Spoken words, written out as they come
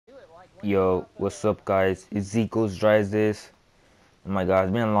Yo, what's up, guys? It's Zico's Dries this. Oh my god,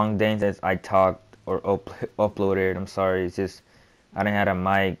 it's been a long day since I talked or uploaded. I'm sorry, it's just I didn't have a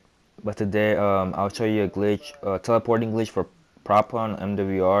mic. But today, I'll show you a glitch, teleporting glitch for prop on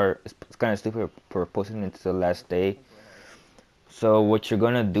MWR. It's kind of stupid for posting it to the last day. So what you're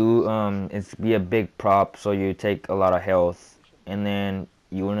gonna do, is be a big prop, so you take a lot of health, and then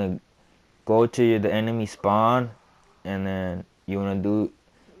you wanna go to the enemy spawn, and then you wanna do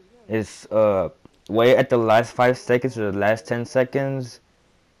is wait at the last 5 seconds or the last 10 seconds,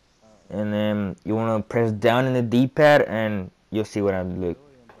 and then you want to press down in the D-pad and you'll see what I'm look.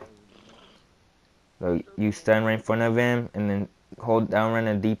 So you stand right in front of him and then hold down right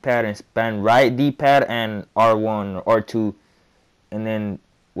in the D-pad and span right D-pad and R1 or R2, and then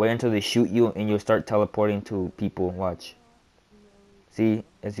wait until they shoot you and you'll start teleporting to people. Watch. See,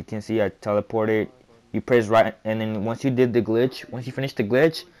 as you can see, I teleported. You press right, and then once you did the glitch, once you finish the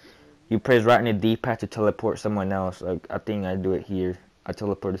glitch, you press right in the D-pad to teleport someone else. Like, I think I do it here. I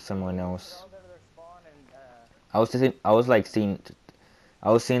teleported someone else. I was seeing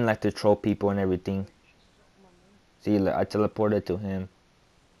like the troll people and everything. See, like, I teleported to him.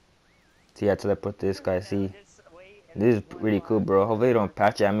 See, I teleport this guy. See, this is pretty cool, bro. Hopefully they don't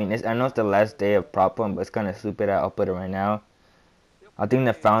patch it. I mean, I know it's the last day of prop hunt, but it's kind of stupid. I'll put it right now. I think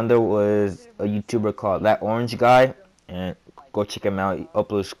the founder was a YouTuber called ThatOrangeGuy, and go check him out. He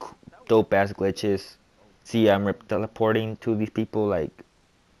uploads dope ass glitches. See, I'm teleporting to these people. Like,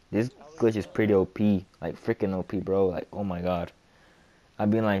 this glitch is pretty OP, like freaking OP, bro. Like, oh my god, I've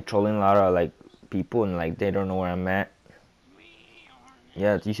been like trolling a lot of like people, and like they don't know where I'm at.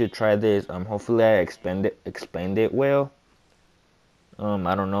 Yeah, you should try this. Hopefully I explained it well.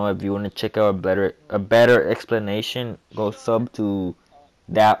 I don't know if you want to check out a better explanation. Go sub to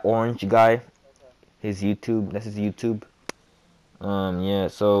ThatOrangeGuy. His YouTube. That's his YouTube. Yeah.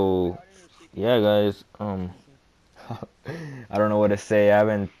 So, yeah, guys. I don't know what to say. I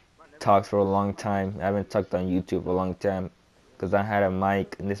haven't talked for a long time. I haven't talked on YouTube for a long time because I had a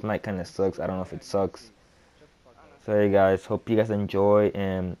mic, and this mic kind of sucks. I don't know if it sucks. So, hey guys, hope you guys enjoy,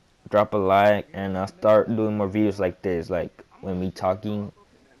 and drop a like, and I'll start doing more videos like this, like when me talking.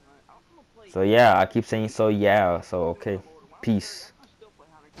 So yeah, I keep saying so yeah. So okay, peace.